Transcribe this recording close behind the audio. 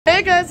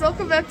Hey guys,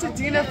 welcome back to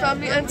Dina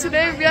Family, and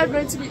today we are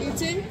going to be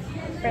eating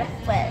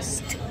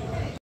breakfast.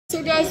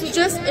 So guys, we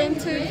just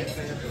entered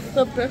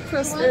the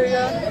breakfast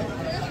area.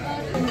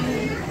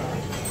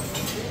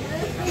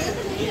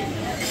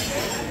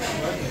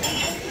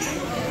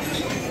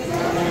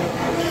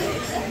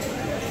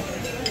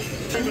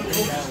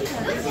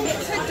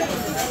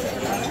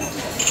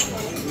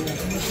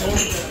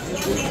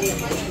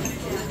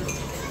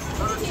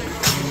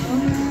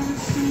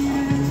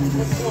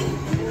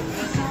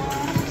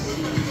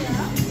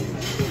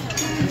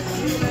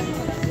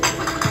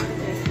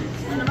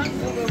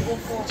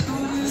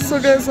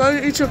 So guys, while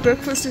you eat your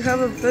breakfast, you have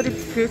a very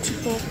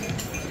beautiful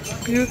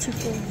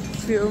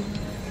view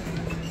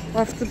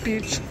of the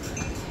beach.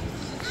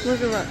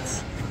 Look at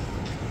that.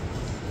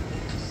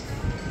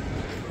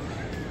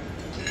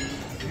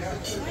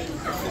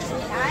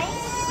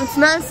 It's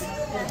nice.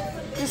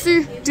 You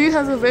see, Dean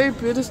has a very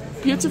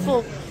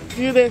beautiful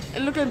view there.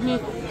 And look at me.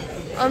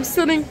 I'm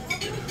sitting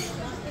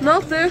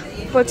not there,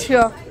 but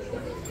here.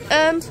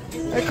 And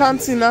I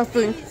can't see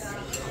nothing.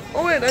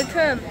 Oh wait, I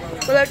can.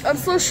 But like, I'm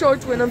so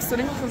short when I'm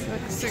sitting because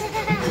like, see.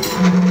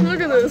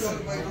 Look at this.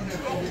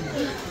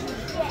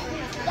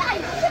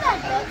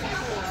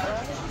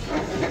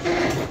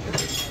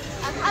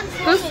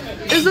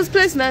 Is this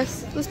place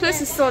nice? This place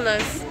is so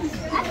nice.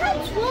 I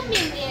can't swim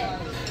in there.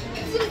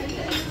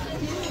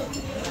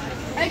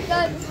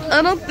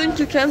 I don't think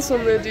you can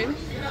swim there, Dean.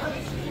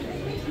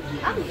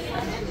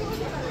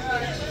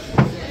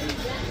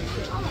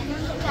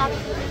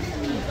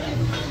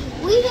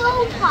 We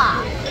don't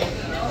park.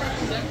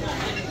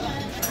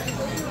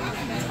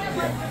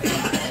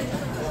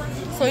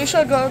 So you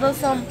should go to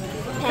some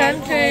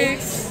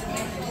pancakes.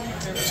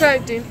 Try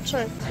it, Dean.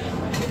 Try it.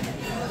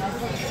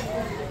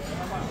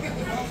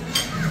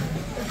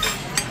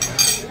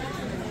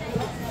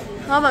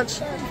 How much?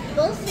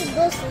 Those.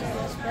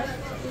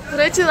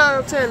 Rate it out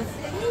of 10.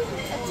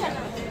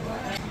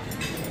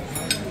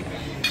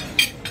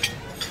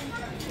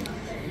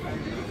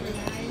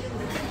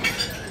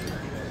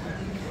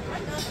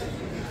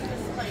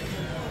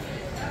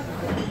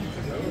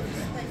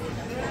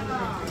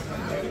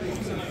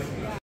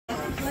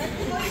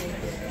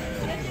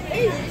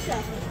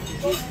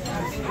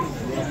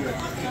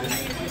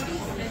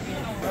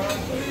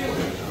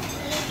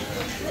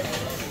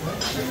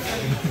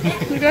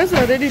 You guys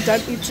are already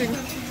done eating.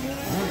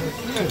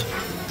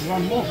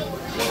 One more.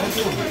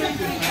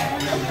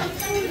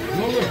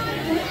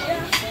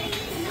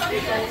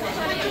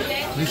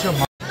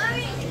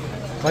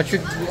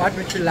 What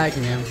would you like,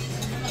 ma'am?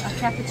 A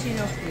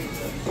cappuccino, please.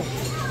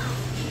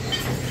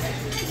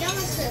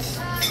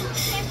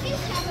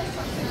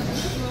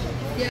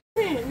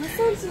 Hey,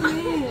 listen to me.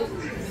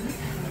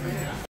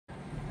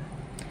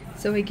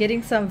 So we're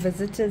getting some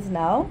visitors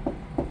now.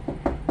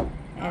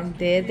 And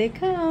there they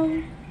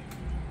come.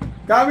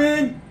 Come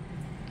in.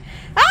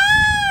 Ah,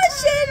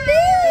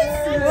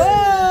 Shanice!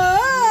 Whoa!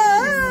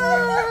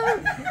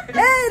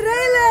 Hey,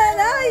 Raylan,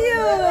 how are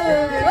you?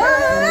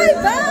 Oh,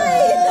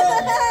 bye!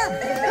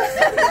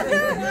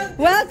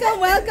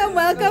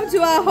 Welcome to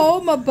our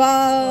home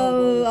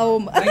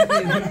home.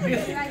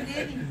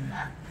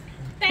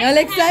 All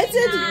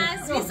excited?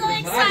 We're so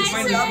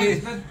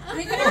excited.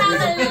 We're gonna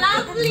have a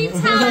lovely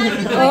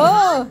time.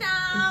 Oh,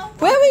 Now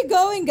where are we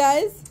going,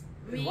 guys?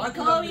 we're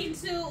going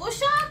to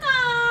Ushaka.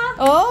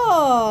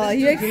 Oh,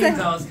 you excited?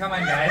 Come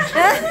on, guys.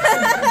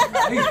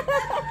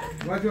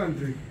 What do you want to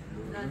drink?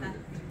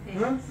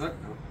 Huh?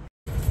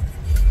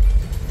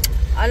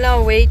 On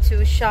our way to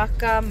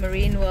Ushaka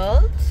Marine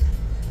World.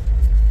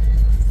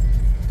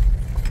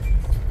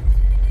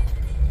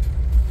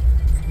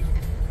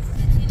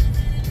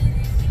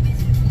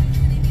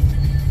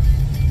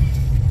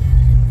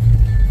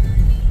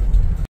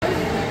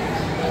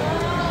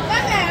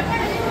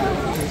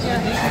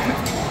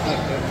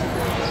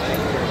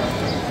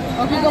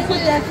 Okay, go put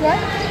that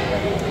right.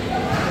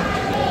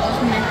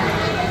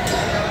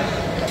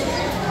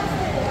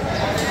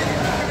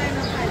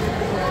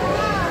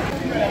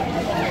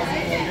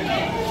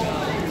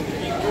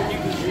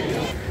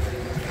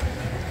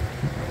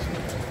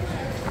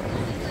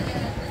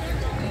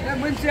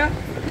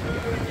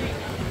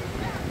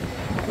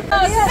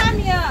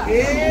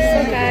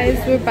 So guys,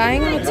 we're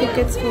buying our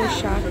tickets for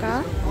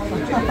Ushaka.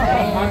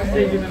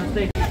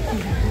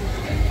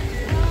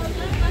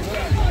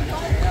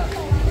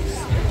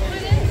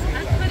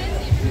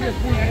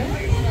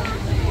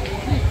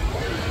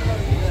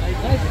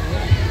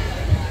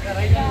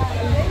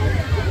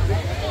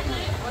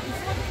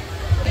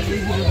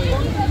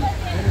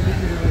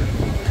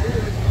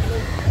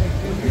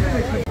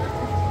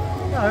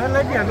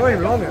 Let me annoy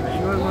him longer. You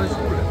know my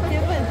school.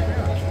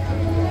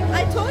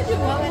 I told you,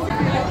 Mom.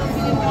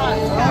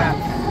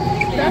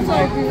 That's why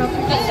I grew up.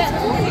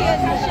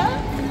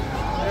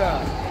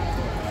 Yeah.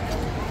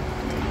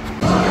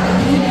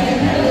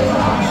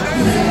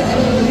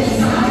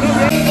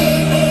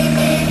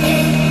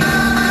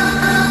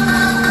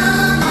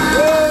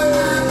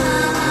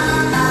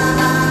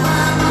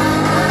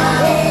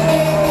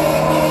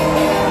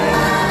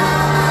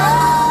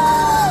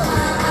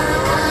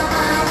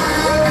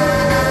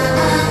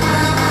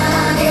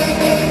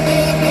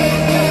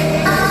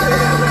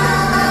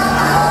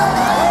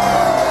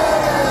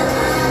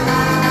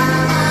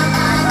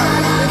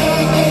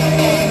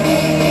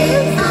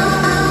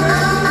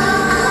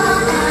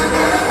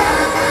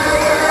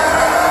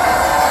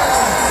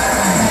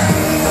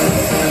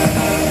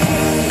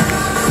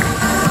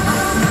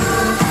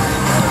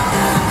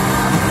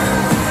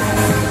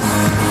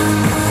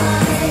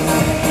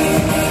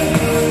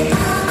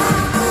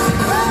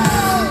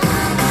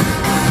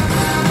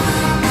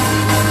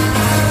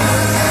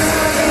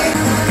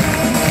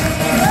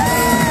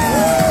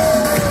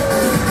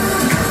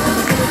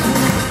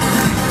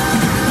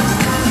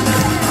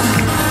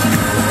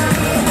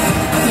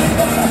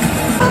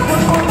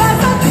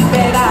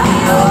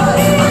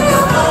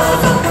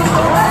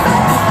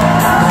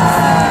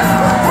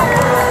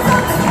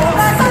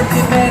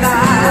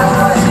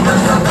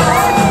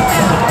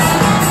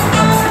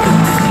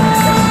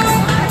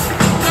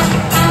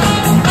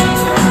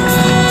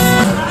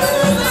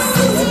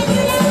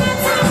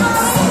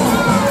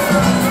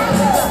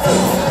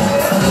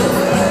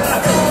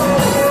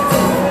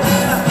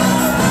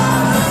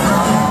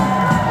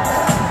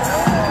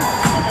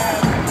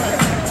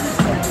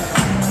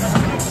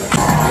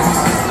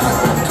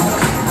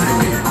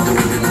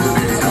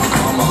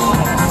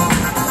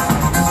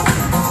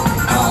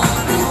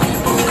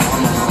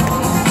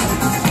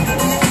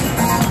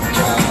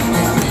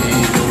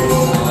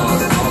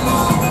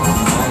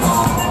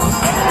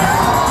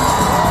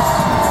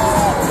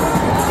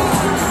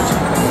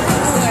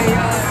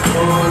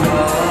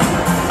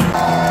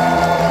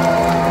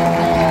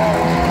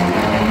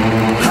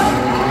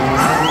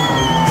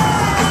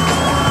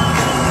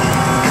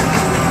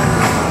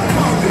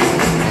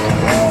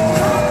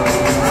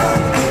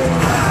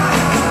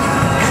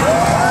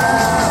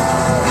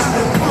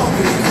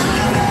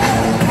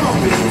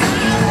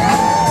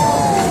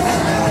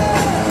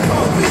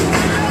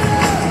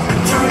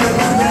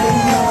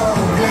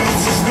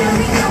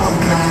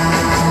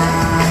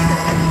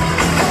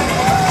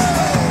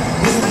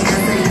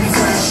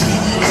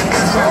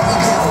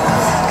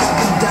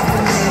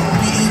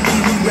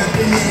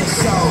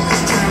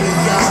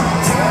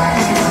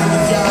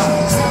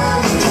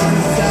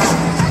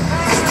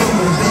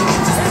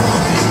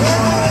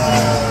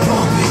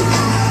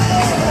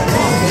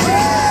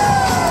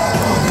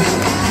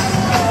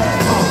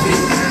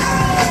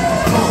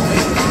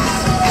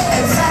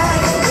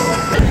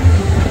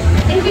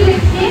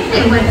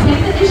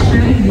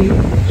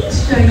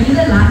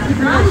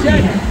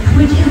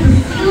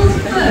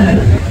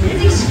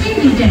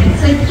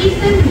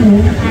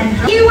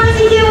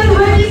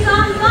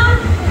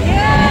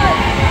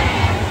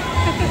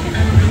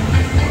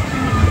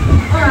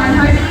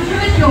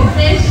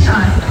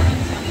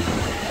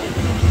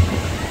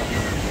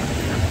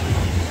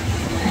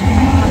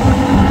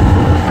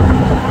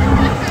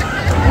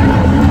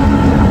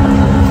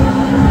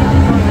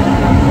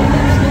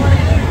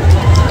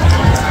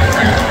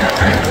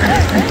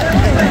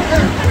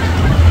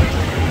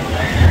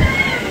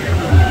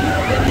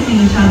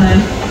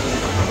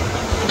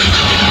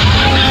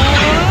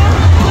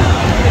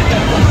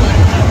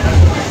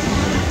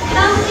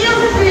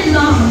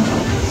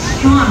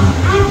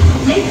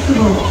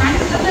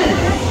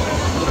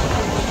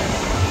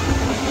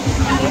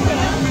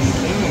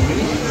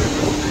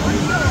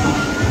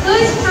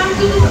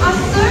 Costumes are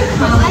so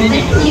calm that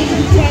you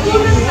can feel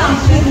yourself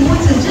through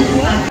water just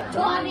like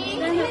 20.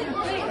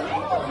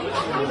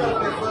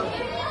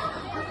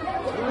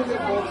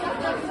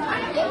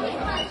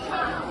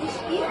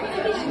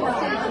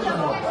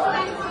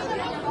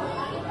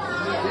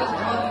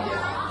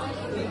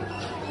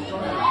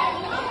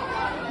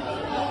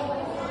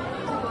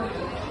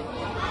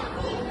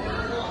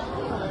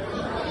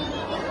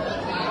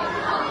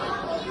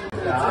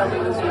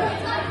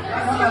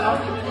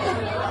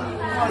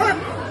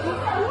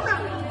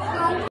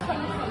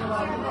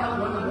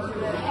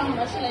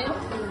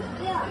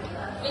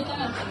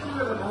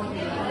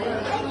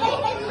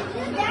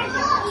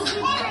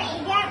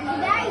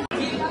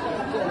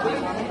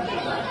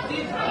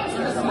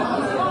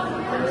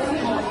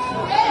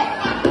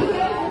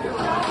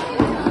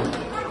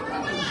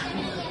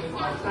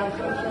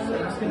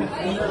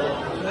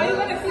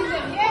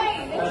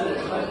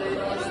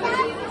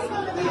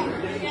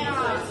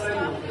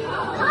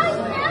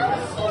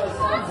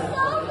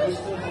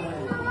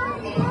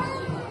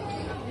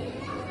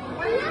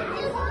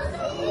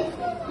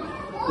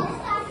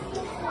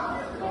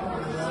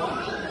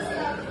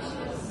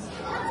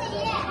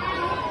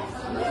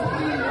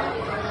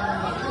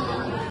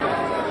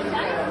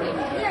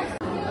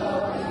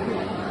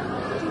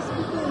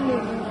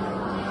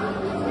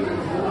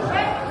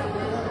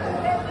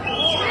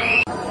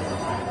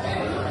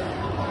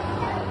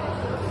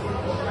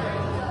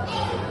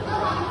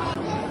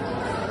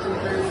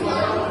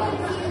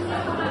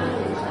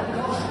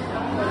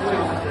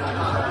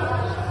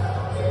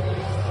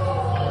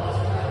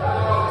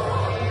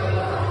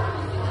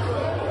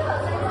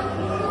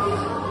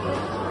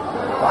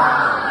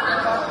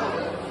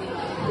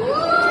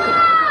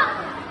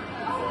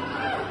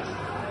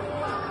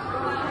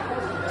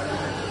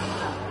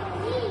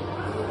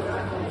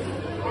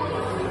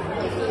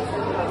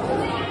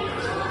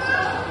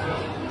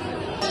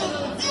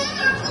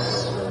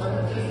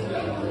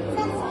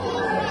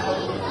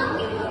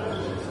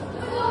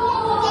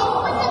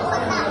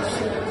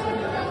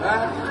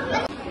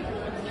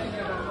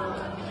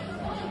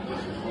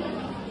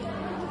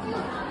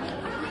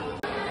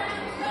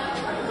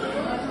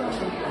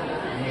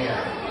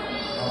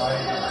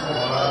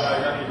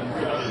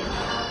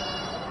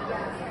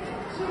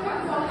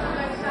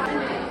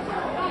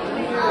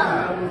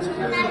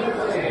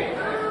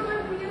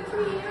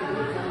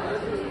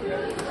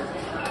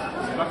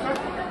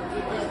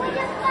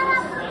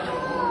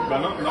 Bah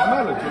non,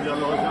 normal, tu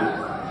regardes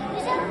l'origine.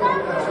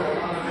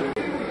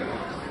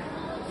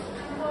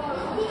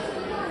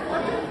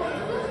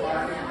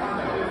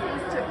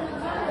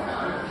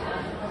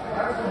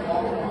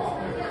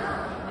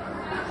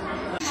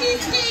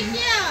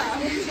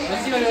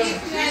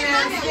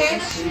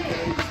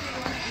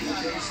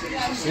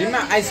 Rima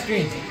ice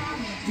cream.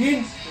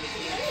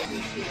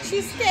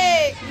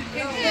 Cheesecake.